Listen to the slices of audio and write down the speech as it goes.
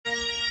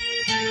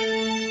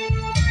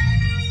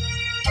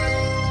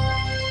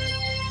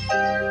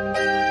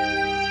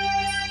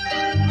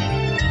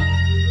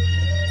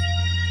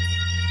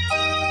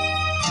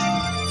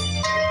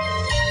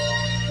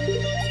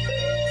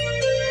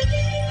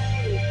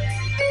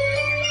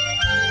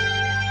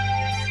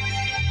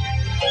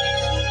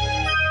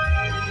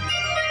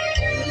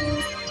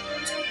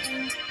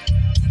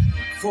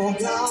For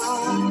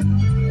God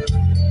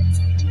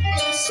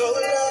so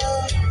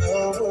loved the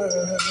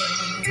world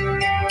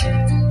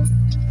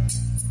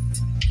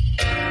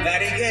that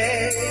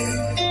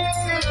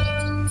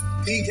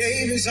he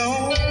gave his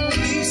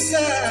only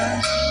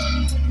son,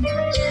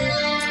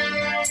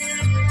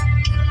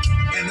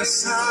 and the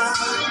son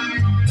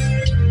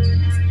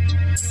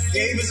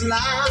gave his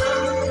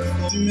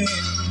life for me.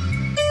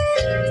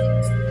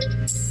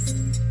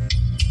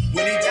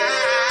 When he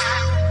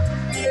died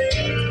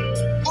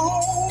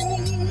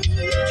on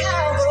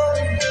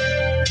Calvary,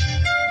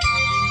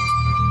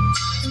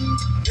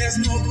 there's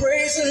no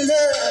grace and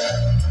love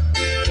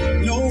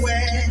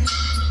nowhere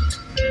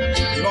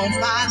you won't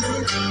find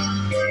it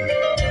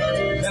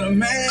than a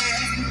man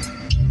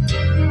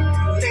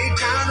laid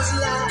down his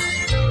life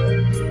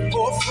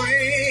for a friend.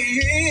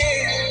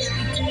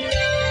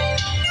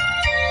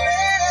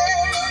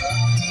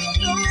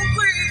 No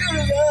greater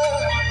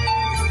love,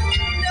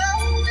 no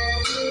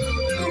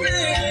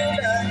greater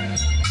love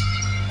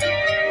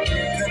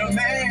than a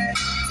man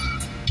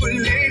would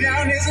lay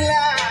down his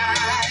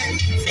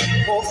life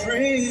for a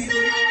friend.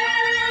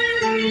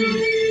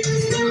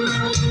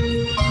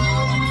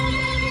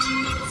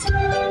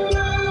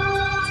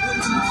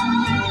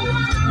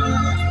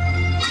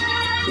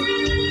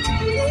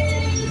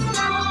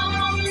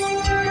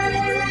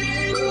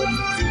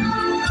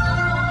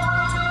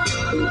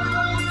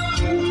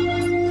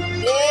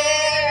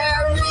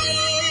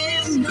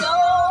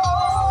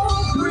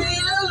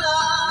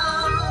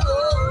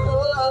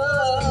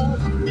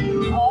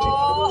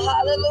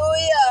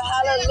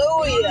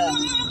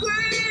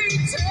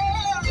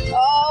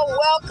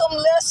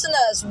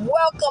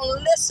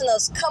 Welcome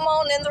listeners, come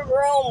on in the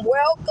room.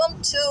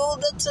 Welcome to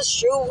the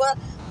Teshuvah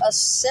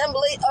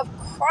Assembly of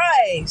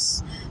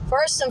Christ.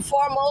 First and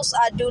foremost,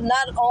 I do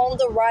not own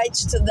the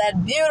rights to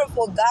that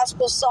beautiful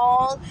gospel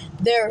song,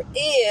 There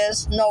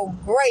Is No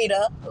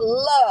Greater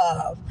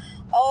Love.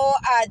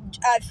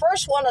 I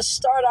first want to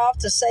start off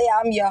to say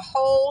I'm your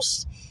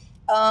host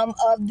of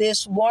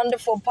this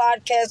wonderful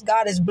podcast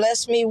God has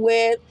blessed me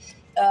with,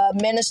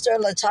 Minister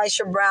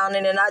Latisha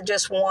Browning, and I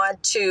just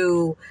want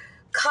to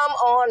come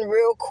on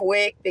real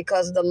quick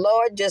because the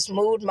Lord just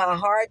moved my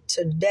heart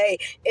today,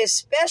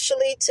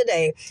 especially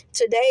today.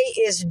 Today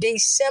is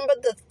December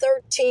the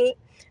 13th,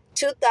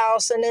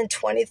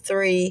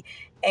 2023.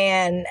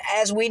 And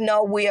as we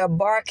know, we are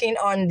embarking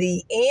on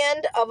the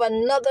end of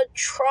another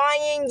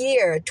trying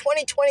year.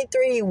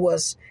 2023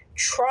 was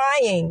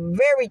trying,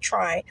 very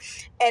trying.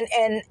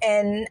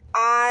 And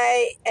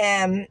I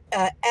am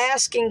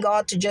asking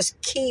God to just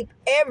keep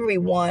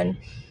everyone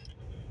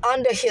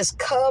under his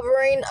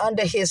covering,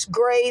 under his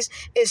grace,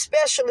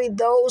 especially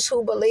those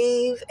who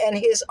believe in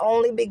his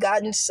only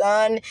begotten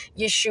Son,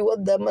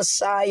 Yeshua the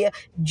Messiah,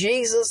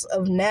 Jesus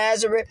of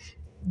Nazareth,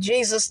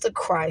 Jesus the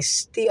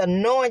Christ, the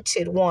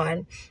Anointed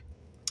One.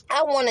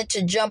 I wanted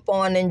to jump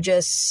on and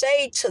just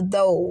say to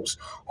those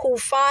who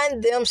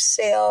find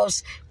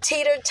themselves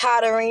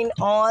teeter-tottering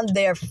on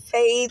their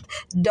faith,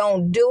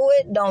 don't do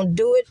it, don't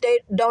do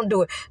it, don't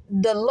do it.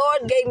 The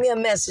Lord gave me a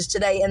message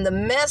today, and the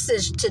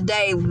message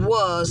today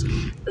was,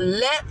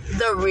 let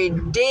the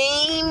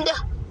redeemed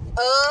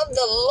of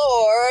the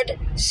Lord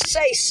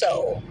say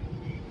so.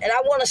 And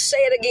I want to say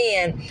it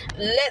again.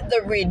 Let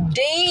the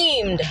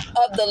redeemed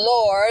of the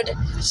Lord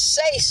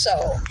say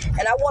so.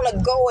 And I want to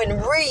go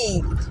and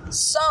read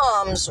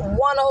Psalms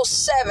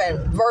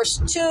 107, verse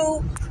 2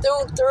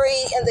 through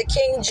 3 in the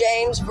King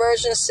James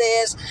Version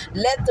says,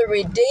 let the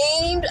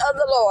redeemed of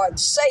the Lord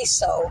say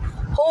so,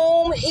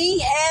 whom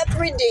he hath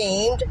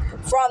redeemed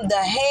from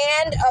the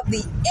hand of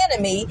the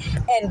enemy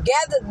and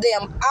gathered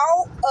them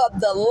out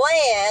of the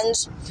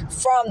lands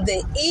from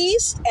the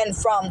east and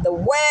from the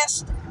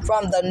west,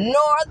 from the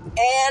north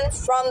and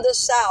from the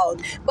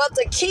south. But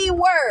the key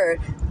word,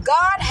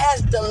 God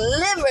has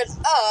delivered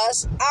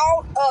us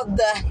out of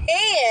the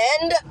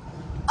hand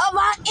of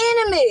our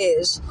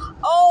enemies.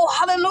 Oh,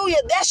 hallelujah.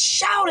 That's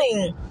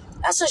shouting.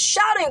 That's a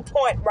shouting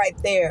point right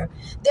there.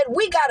 That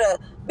we gotta,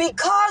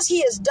 because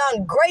he has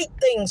done great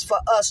things for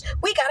us,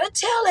 we gotta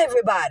tell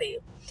everybody.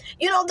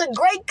 You know, the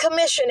Great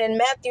Commission in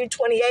Matthew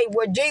 28,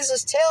 where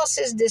Jesus tells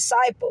his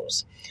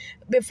disciples,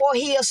 before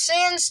he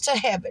ascends to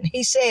heaven,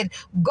 he said,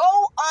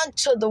 go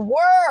unto the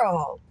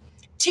world,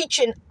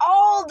 teaching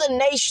all the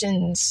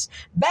nations,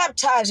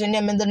 baptizing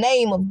them in the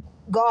name of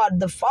God,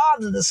 the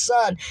Father, the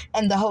Son,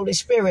 and the Holy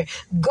Spirit.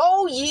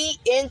 Go ye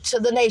into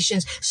the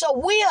nations. So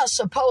we are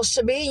supposed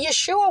to be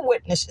Yeshua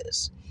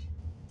witnesses.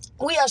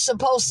 We are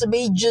supposed to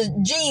be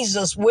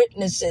Jesus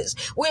witnesses.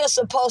 We are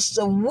supposed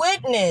to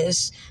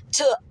witness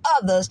to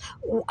others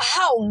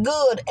how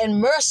good and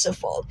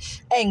merciful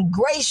and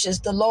gracious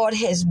the Lord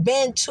has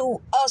been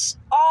to us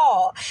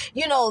all.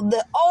 You know,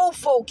 the old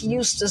folk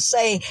used to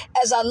say,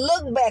 as I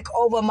look back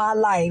over my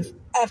life,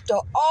 after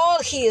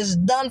all he has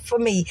done for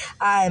me,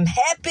 I am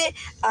happy,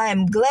 I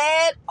am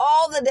glad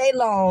all the day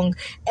long.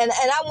 And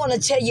I want to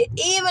tell you,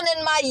 even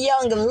in my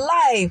young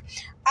life,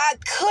 I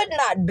could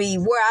not be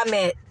where I'm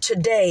at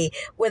today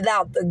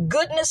without the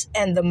goodness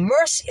and the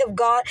mercy of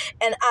God.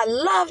 And I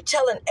love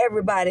telling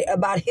everybody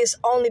about his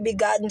only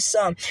begotten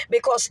son,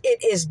 because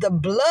it is the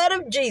blood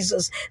of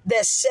Jesus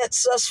that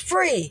sets us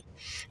free.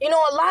 You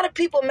know, a lot of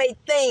people may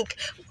think,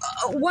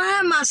 why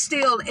am I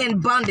still in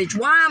bondage?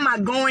 Why am I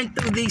going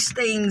through these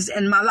things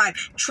in my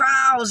life?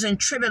 Trials and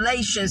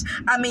tribulations.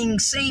 I mean,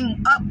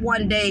 seem up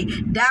one day,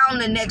 down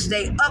the next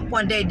day, up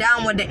one day,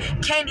 down one day.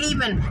 Can't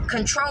even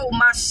control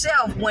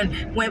myself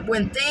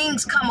when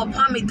things come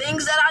upon me,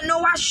 things that I know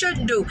I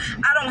shouldn't do.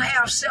 I don't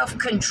have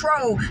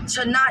self-control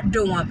to not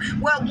do them.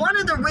 Well, one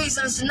of the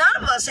reasons none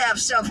of us have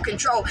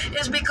self-control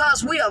is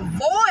because we are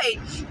void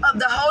of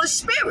the Holy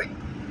Spirit.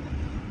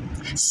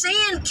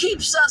 Sin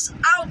keeps us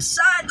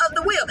outside of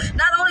the will.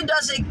 Not only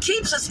does it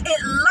keep us,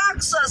 it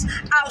locks us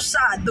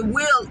outside the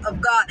will of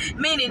God.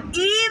 Meaning,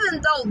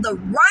 even though the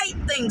right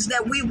things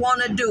that we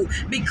want to do,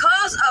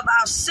 because of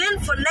our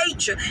sinful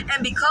nature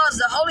and because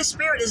the Holy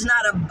Spirit is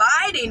not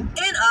abiding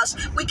in us,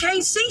 we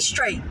can't see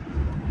straight.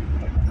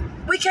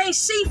 We can't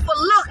see for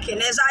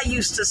looking, as I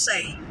used to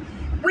say.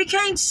 We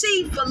can't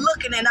see for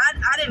looking, and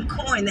I didn't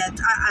coin that.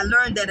 I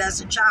learned that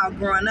as a child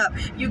growing up.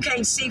 You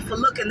can't see for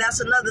looking.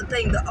 That's another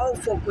thing the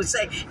old folk would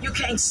say. You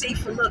can't see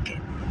for looking.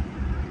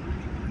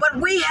 But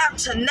we have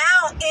to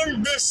now,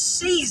 in this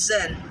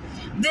season,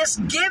 this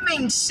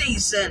giving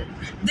season,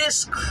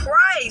 this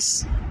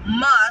Christ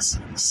must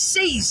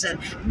season,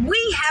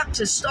 we have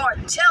to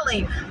start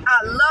telling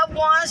our loved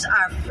ones,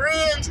 our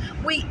friends,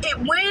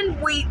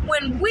 when we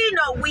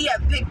know we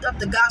have picked up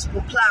the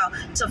gospel plow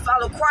to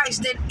follow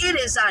Christ, then it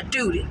is our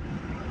duty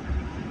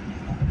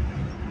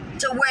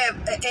to where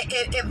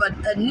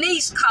if a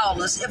niece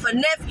calls us, if a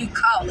nephew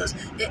calls us,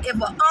 if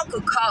an uncle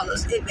calls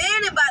us, if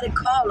anybody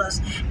calls us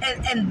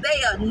and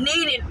they are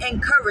needing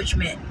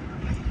encouragement,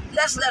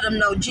 let's let them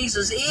know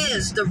Jesus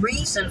is the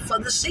reason for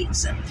the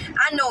season.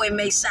 I know it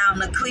may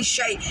sound a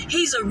cliche.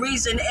 He's a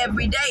reason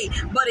every day,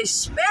 but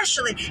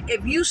especially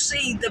if you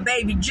see the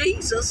baby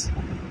Jesus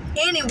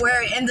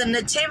anywhere in the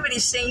nativity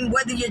scene,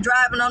 whether you're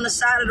driving on the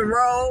side of the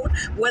road,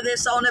 whether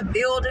it's on a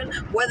building,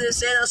 whether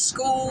it's at a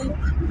school.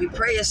 We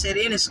pray it's at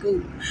any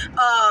school.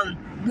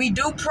 We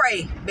do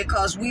pray,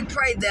 because we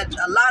pray that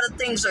a lot of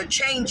things are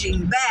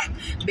changing back,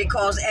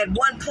 because at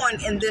one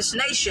point in this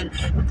nation,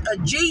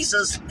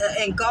 Jesus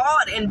and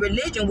God and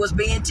religion was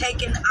being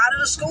taken out of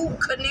the school,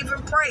 couldn't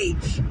even pray,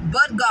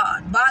 but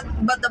God.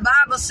 But the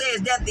Bible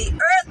says that the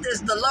earth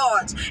is the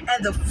Lord's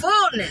and the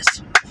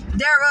fullness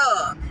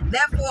thereof.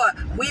 Therefore,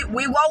 we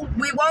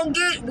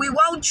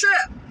won't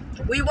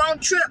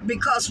trip,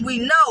 because we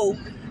know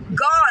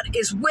God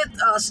is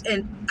with us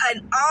in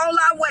all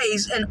our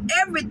ways, and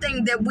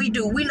everything that we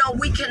do. We know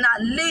we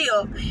cannot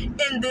live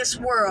in this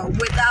world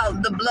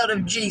without the blood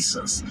of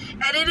Jesus.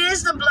 And it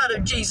is the blood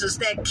of Jesus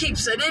that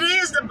keeps it. It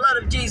is the blood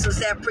of Jesus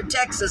that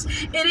protects us.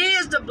 It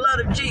is the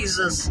blood of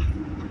Jesus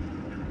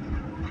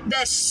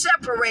that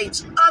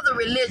separates other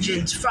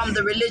religions from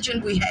the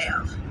religion we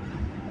have.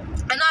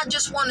 And I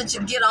just wanted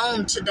to get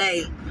on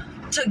today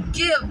to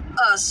give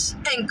us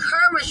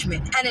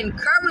encouragement, an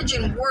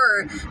encouraging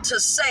word to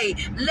say,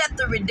 let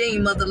the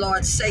redeemed of the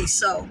Lord say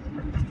so.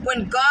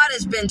 When God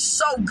has been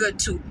so good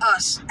to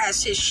us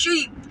as his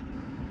sheep,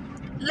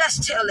 let's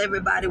tell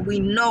everybody we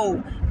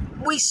know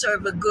we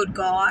serve a good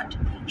God.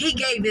 He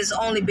gave his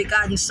only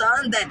begotten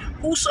son, that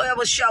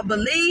whosoever shall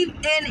believe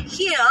in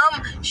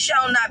him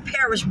shall not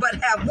perish,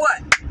 but have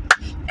what?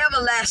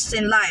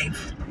 Everlasting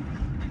life.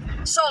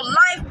 So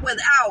life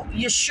without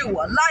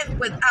Yeshua, life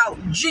without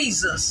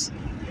Jesus,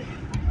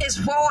 is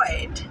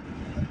void.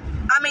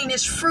 I mean,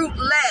 it's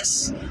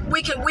fruitless.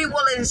 We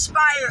will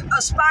aspire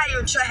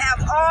to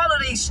have all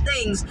of these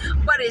things,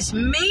 but it's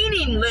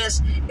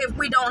meaningless if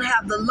we don't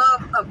have the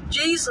love of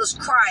Jesus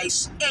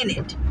Christ in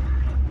it.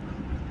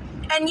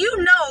 And you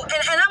know,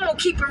 and I'm going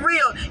to keep it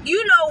real,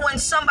 you know when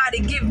somebody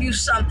give you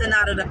something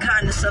out of the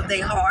kindness of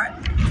their heart.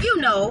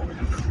 You know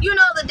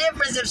the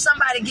difference if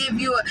somebody give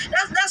you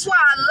that's why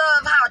I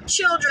love how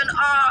children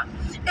are.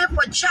 If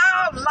a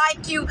child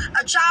like you,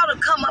 a child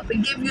will come up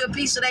and give you a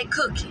piece of their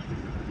cookie.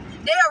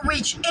 They'll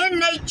reach in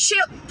their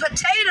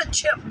potato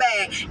chip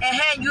bag and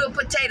hand you a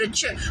potato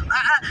chip.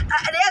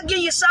 They'll give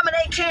you some of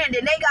their candy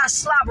and they got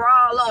slobber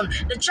all on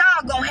it. The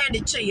child gonna hand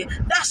it to you.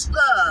 That's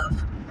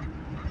love.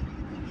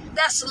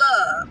 That's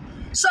love.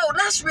 So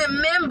let's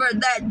remember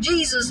that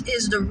Jesus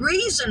is the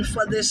reason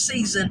for this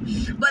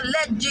season, but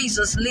let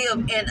Jesus live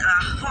in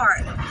our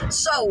heart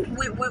so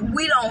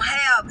we don't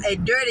have a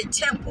dirty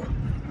temple.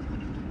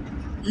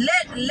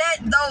 Let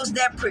those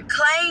that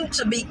proclaim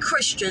to be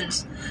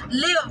Christians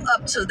live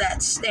up to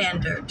that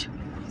standard.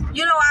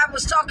 You know, I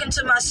was talking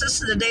to my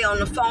sister today on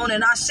the phone,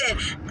 and I said,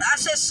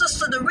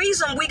 sister, the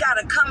reason we got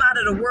to come out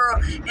of the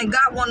world and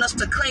God wants us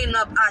to clean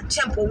up our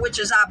temple, which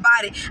is our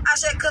body. I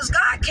said, because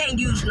God can't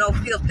use no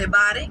filthy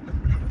body.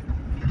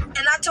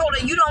 And I told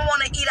her, you don't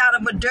want to eat out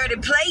of a dirty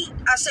plate.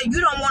 I said,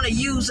 you don't want to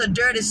use a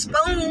dirty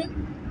spoon.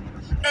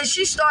 And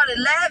she started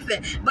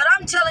laughing. But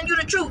I'm telling you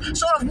the truth.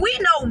 So if we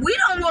know we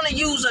don't want to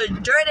use a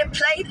dirty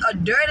plate, a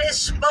dirty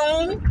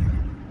spoon,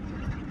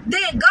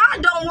 then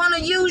God don't want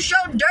to use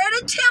your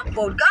dirty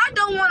temple. God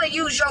don't want to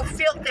use your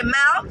filthy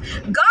mouth.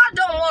 God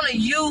don't want to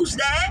use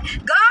that.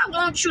 God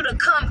wants you to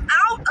come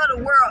out of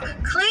the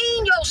world,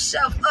 clean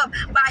yourself up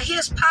by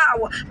his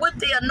power with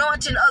the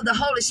anointing of the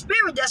Holy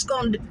Spirit that's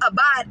going to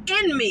abide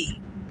in me.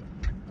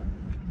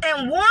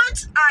 And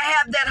once I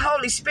have that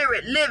Holy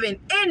Spirit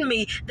living in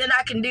me, then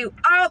I can do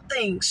all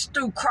things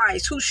through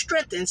Christ who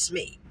strengthens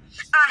me.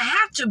 I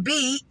have to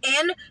be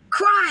in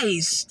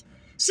Christ.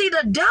 See,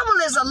 the devil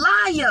is a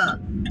liar.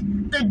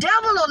 The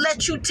devil will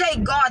let you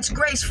take God's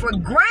grace for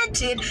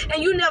granted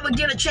and you never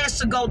get a chance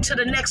to go to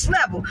the next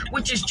level,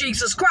 which is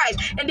Jesus Christ.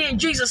 And then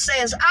Jesus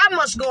says, I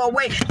must go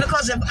away,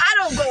 because if I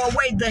don't go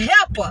away, the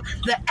helper,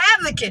 the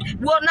advocate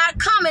will not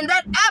come. And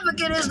that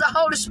advocate is the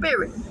Holy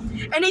Spirit.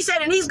 And he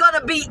said, and he's going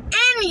to be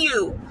in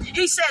you.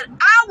 He said,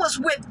 I was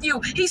with you.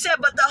 He said,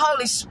 but the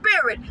Holy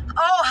Spirit,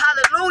 oh,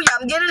 hallelujah,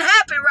 I'm getting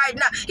happy right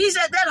now. He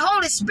said that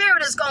Holy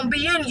Spirit is going to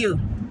be in you.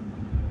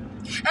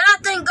 And I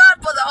thank God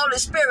for the Holy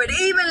Spirit,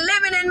 even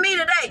living in me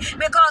today,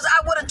 because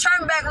I would have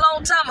turned back a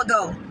long time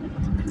ago. Or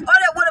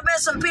there would have been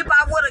some people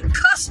I would have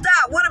cussed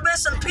out. Would have been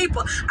some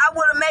people I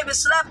would have maybe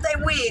slapped their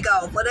wig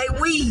off or their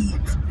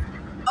weave.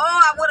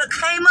 Oh, I would have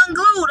came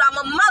unglued. I'm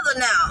a mother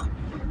now.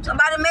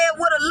 Somebody may have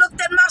would have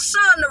looked at my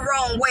son the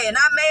wrong way, and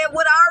I may have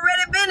would have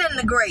already been in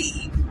the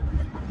grave.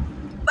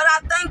 But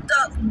I thank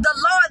the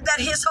Lord that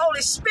his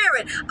Holy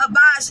Spirit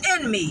abides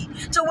in me,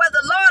 to where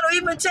the Lord will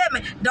even tell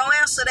me, don't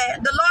answer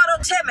that. The Lord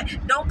will tell me,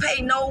 don't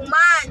pay no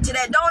mind to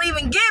that. Don't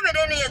even give it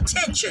any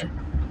attention.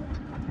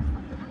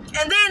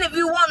 And then if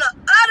you want to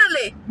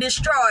utterly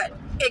destroy it,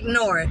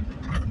 ignore it.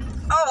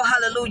 Oh,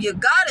 hallelujah.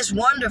 God is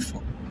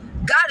wonderful.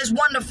 God is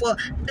wonderful.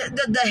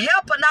 The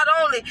helper, not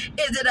only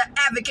is it an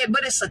advocate,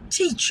 but it's a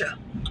teacher.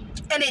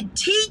 And it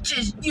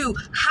teaches you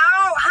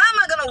how am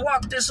I going to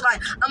walk this life?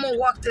 I'm going to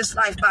walk this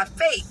life by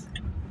faith.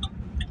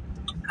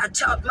 I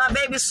taught my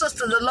baby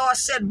sister, the Lord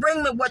said,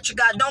 bring me what you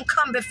got. Don't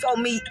come before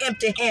me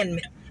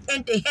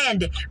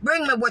empty-handed.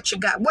 Bring me what you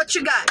got. What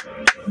you got?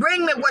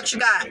 Bring me what you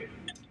got.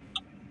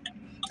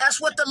 That's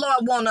what the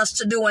Lord wants us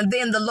to do, and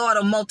then the Lord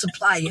will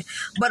multiply it.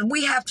 But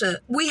we have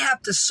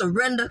to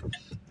surrender.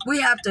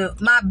 We have to,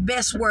 my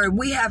best word,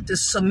 we have to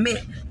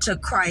submit to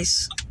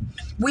Christ.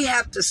 We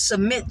have to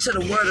submit to the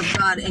word of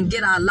God and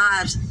get our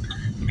lives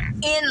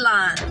in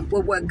line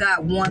with what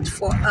God wants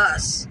for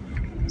us.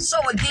 So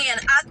again,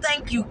 I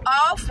thank you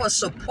all for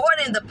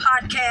supporting the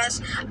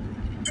podcast.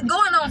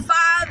 Going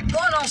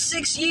on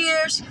 6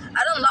 years,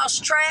 I done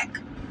lost track.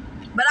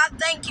 But I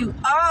thank you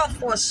all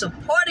for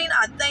supporting.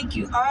 I thank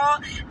you all.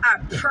 I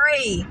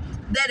pray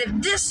that if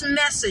this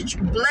message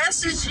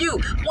blesses you,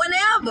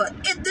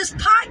 if this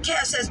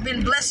podcast has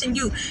been blessing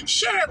you,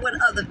 share it with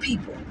other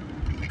people.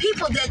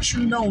 People that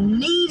you know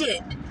need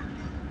it.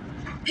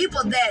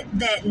 People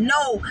that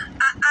know,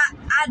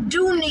 I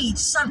do need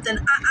something.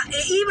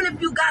 Even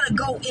if you got to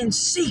go in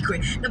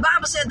secret. The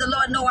Bible said the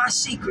Lord know our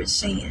secret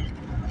sin.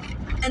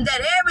 And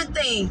that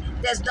everything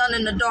that's done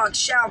in the dark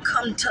shall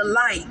come to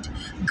light.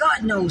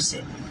 God knows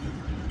it.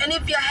 And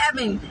if you're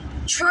having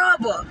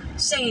trouble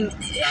saying,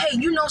 hey,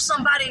 you know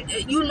somebody,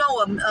 you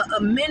know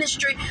a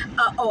ministry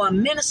or a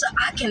minister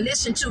I can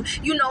listen to,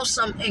 you know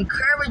some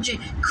encouraging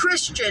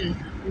Christian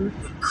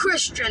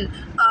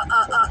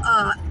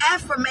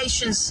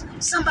affirmations,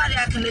 somebody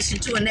I can listen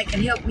to and that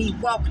can help me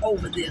walk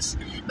over this.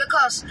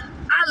 Because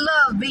I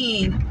love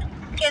being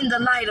in the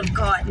light of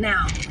God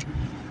now.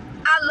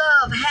 I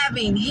love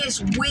having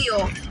his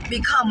will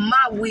become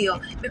my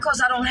will,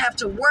 because I don't have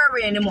to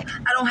worry anymore.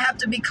 I don't have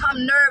to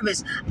become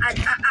nervous.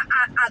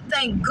 I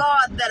thank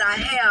God that I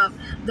have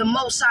the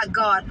Most High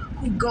God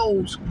who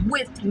goes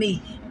with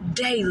me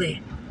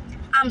daily.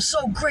 I'm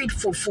so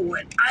grateful for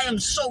it. I am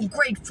so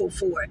grateful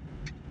for it.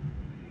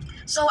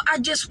 So I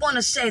just want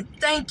to say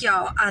thank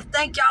y'all. I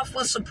thank y'all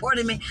for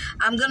supporting me.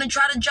 I'm going to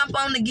try to jump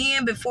on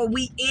again before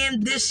we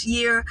end this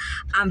year.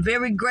 I'm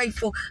very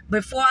grateful.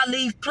 Before I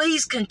leave,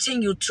 please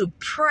continue to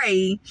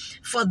pray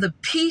for the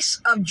peace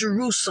of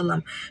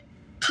Jerusalem.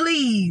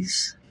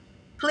 Please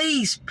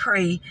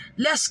pray.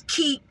 Let's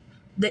keep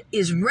the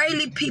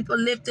Israeli people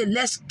lifted.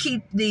 Let's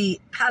keep the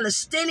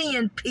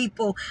Palestinian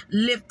people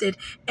lifted,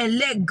 and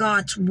let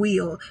God's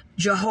will,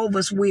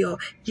 Jehovah's will,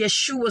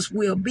 Yeshua's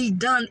will be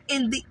done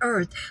in the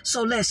earth.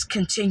 So let's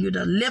continue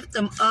to lift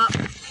them up.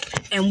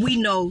 And we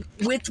know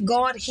with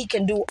God, he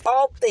can do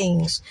all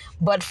things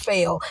but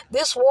fail.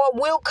 This war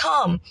will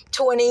come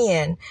to an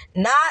end.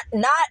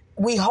 Not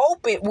we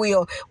hope it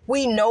will.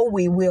 We know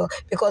we will,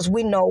 because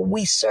we know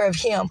we serve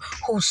him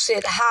who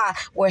sit high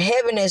where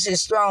heaven is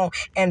his throne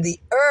and the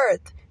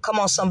earth, come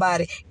on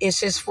somebody, is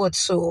his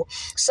footstool.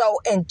 So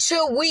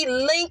until we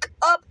link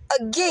up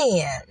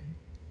again,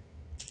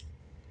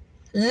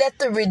 let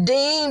the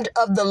redeemed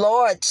of the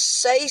Lord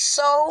say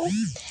so.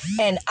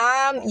 And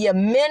I'm your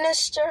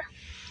minister,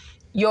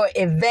 your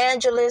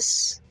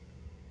evangelist,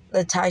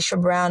 Latisha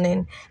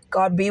Browning.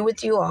 God be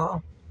with you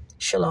all.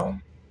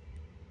 Shalom.